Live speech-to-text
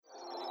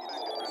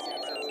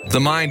The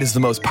mind is the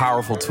most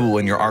powerful tool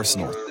in your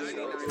arsenal.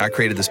 I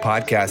created this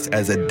podcast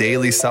as a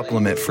daily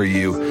supplement for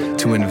you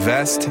to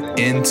invest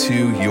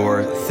into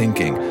your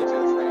thinking.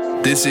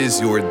 This is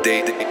your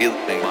Daily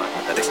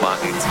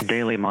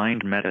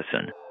Mind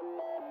Medicine.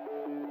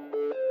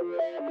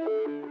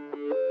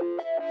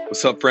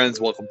 What's up, friends?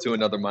 Welcome to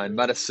another Mind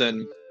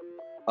Medicine.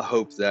 I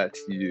hope that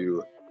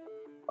you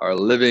are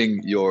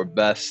living your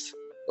best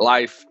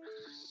life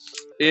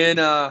in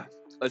a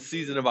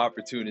season of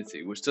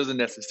opportunity, which doesn't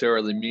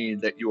necessarily mean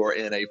that you are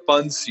in a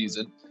fun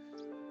season.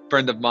 A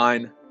friend of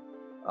mine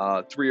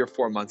 3 or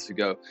 4 months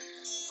ago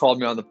called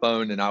me on the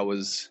phone, and I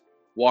was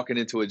walking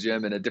into a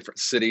gym in a different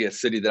city, a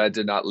city that I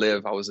did not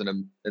live. I was in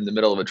the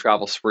middle of a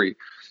travel spree.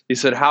 He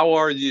said, "How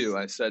are you?"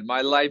 I said, "My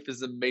life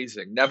is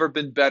amazing. Never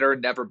been better,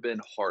 never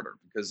been harder,"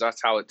 because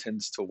that's how it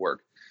tends to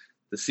work.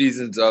 The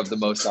seasons of the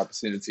most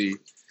opportunity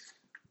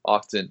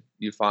often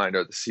you find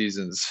are the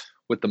seasons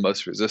with the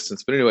most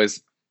resistance. But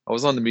anyways, I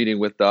was on a meeting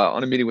with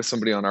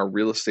somebody on our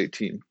real estate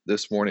team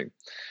this morning,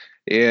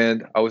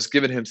 and I was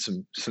giving him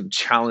some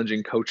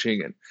challenging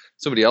coaching, and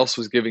somebody else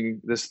was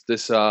giving this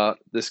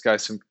guy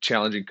some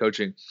challenging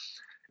coaching.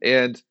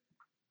 And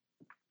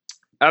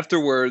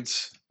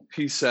afterwards,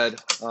 he said,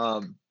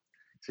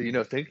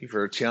 "Thank you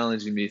for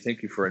challenging me.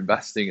 Thank you for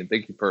investing, and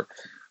thank you for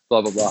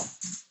blah blah blah."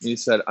 And he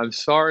said, "I'm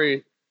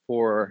sorry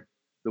for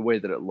the way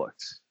that it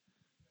looked.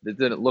 It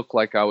didn't look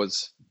like I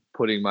was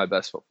putting my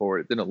best foot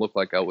forward. It didn't look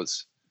like I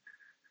was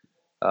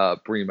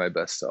bringing my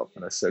best self."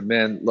 And I said,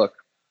 "Man, look,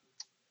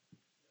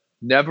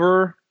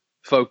 never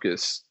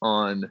focus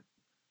on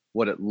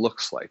what it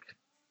looks like.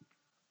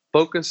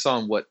 Focus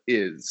on what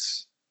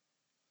is."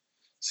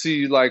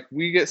 See, like,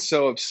 we get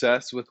so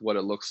obsessed with what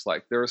it looks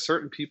like. There are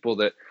certain people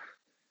that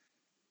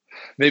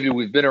maybe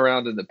we've been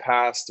around in the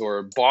past,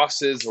 or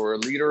bosses or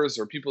leaders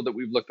or people that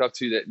we've looked up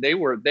to, that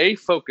they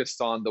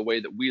focused on the way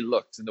that we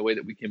looked and the way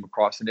that we came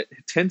across. And it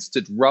tends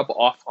to rub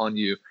off on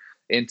you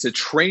and to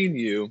train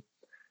you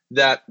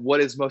that what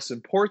is most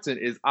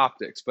important is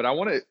optics. But I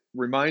want to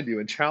remind you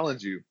and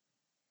challenge you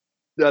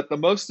that the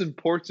most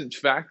important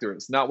factor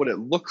is not what it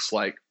looks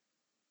like.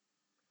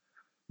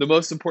 The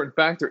most important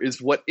factor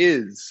is what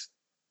is.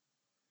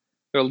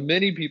 There are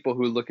many people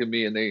who look at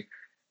me and they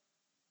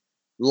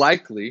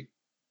likely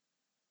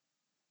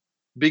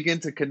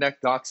begin to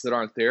connect dots that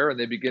aren't there, and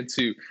they begin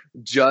to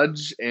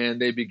judge and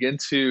they begin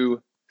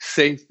to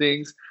say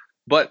things.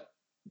 But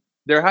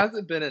there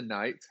hasn't been a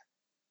night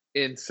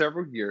in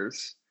several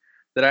years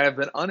that I have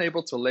been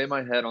unable to lay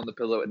my head on the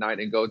pillow at night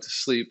and go to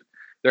sleep.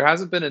 There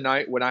hasn't been a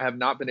night when I have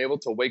not been able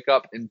to wake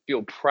up and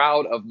feel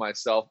proud of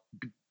myself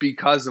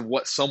because of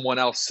what someone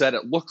else said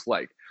it looked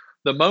like.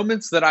 The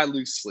moments that I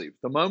lose sleep,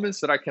 the moments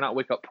that I cannot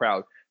wake up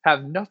proud,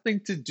 have nothing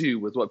to do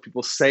with what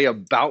people say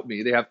about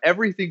me. They have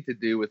everything to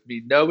do with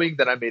me knowing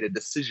that I made a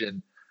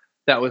decision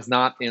that was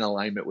not in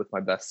alignment with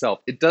my best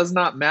self. It does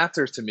not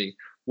matter to me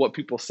what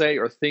people say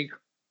or think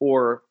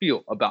or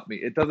feel about me.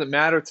 It doesn't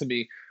matter to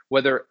me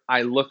whether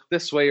I look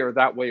this way or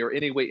that way or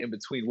any way in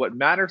between. What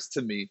matters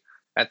to me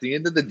at the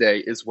end of the day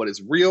is what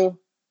is real,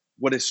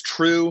 what is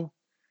true,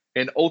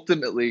 and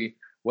ultimately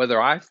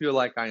whether I feel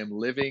like I am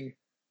living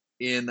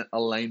in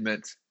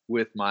alignment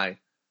with my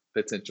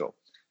potential.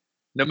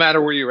 No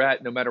matter where you're at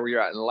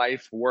in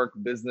life, work,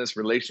 business,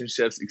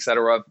 relationships,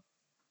 etc.,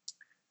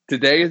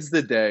 today is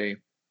the day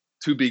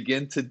to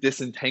begin to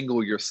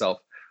disentangle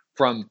yourself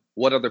from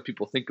what other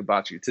people think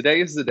about you. Today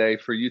is the day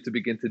for you to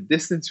begin to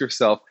distance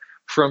yourself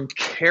from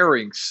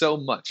caring so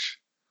much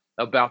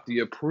about the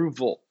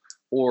approval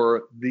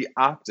or the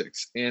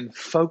optics, and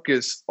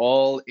focus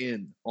all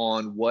in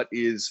on what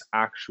is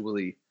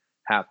actually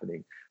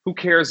happening. Who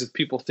cares if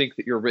people think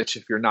that you're rich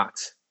if you're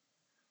not?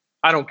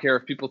 I don't care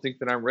if people think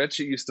that I'm rich.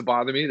 It used to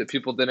bother me that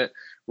people didn't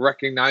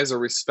recognize or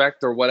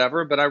respect or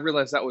whatever, but I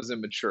realized that was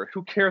immature.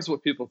 Who cares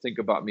what people think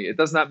about me? It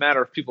does not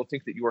matter if people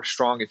think that you are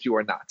strong if you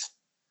are not.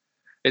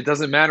 It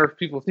doesn't matter if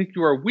people think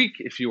you are weak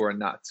if you are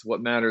not.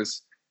 What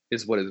matters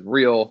is what is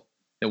real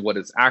and what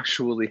is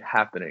actually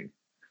happening.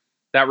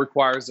 That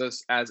requires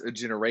us as a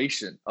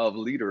generation of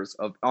leaders,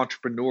 of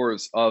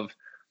entrepreneurs, of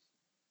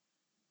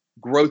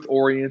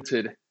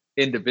growth-oriented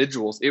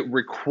individuals. It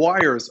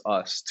requires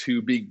us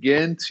to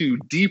begin to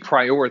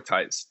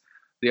deprioritize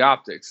the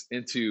optics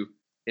and to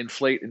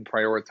inflate and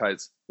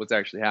prioritize what's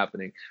actually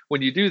happening.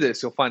 When you do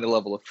this, you'll find a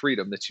level of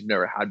freedom that you've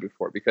never had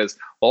before, because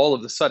all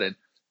of a sudden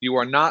you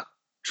are not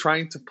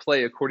trying to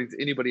play according to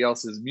anybody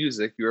else's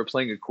music. You are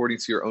playing according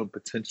to your own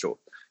potential.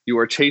 You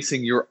are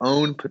chasing your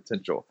own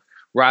potential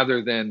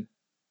rather than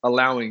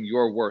allowing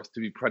your worth to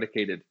be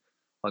predicated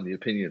on the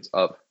opinions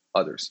of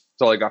others.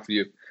 That's all I got for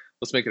you.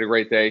 Let's make it a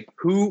great day.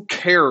 Who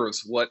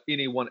cares what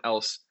anyone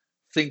else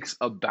thinks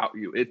about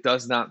you? It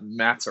does not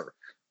matter.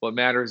 What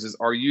matters is,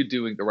 are you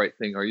doing the right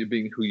thing? Are you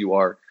being who you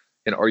are?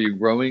 And are you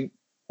growing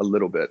a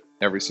little bit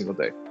every single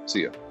day? See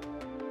you.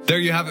 There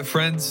you have it,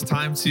 friends.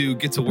 Time to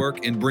get to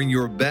work and bring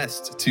your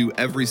best to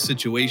every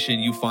situation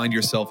you find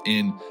yourself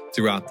in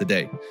throughout the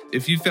day.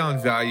 If you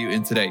found value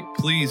in today,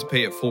 please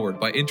pay it forward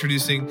by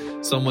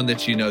introducing someone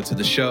that you know to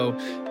the show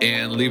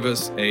and leave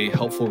us a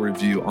helpful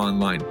review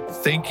online.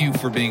 Thank you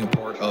for being a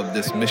part of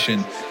this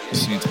mission. We'll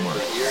see you tomorrow.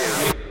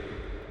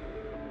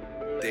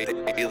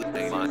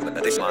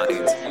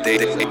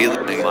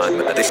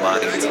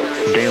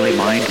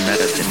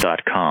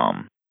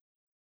 DailyMindMedicine.com